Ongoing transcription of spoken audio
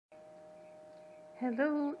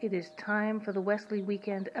Hello, it is time for the Westley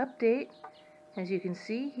weekend update. As you can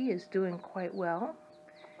see, he is doing quite well,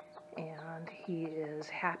 and he is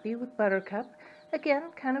happy with Buttercup. Again,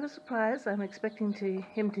 kind of a surprise. I'm expecting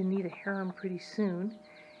him to need a harem pretty soon.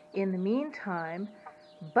 In the meantime,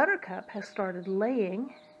 Buttercup has started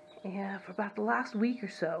laying for about the last week or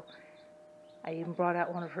so. I even brought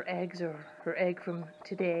out one of her eggs, or her egg from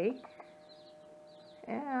today.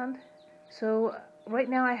 And so right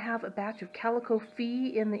now I have a batch of Calico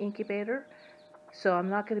Fee in the incubator, so I'm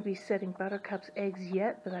not going to be setting Buttercup's eggs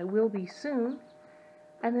yet, but I will be soon.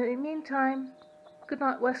 And in the meantime, good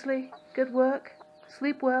night, Wesley. Good work.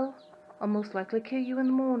 Sleep well. I'll most likely kill you in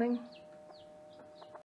the morning.